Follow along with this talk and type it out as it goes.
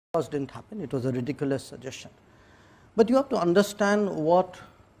course didn't happen, it was a ridiculous suggestion. But you have to understand what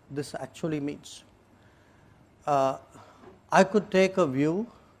this actually means. I could take a view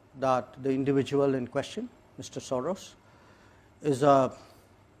that the individual in question, Mr. Soros, is a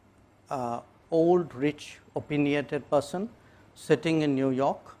old, rich, opinionated person sitting in New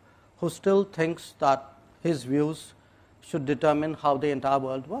York who still thinks that his views should determine how the entire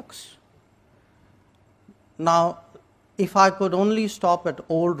world works. Now, if I could only stop at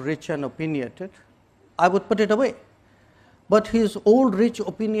old, rich and opinionated, I would put it away. But he is old, rich,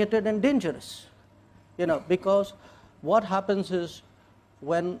 opinionated and dangerous, because what happens is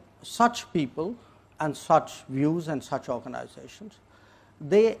when such people and such views and such organizations,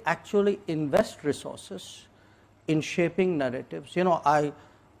 they actually invest resources in shaping narratives.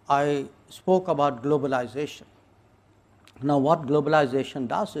 I spoke about globalization. Now, what globalization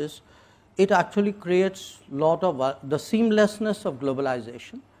does is it actually creates a lot of the seamlessness of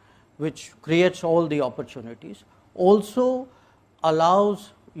globalization, which creates all the opportunities, also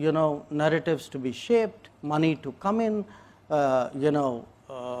allows narratives to be shaped, money to come in,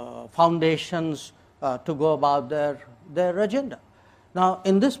 foundations to go about their agenda. Now,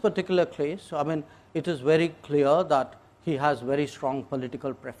 in this particular case, it is very clear that he has very strong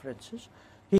political preferences.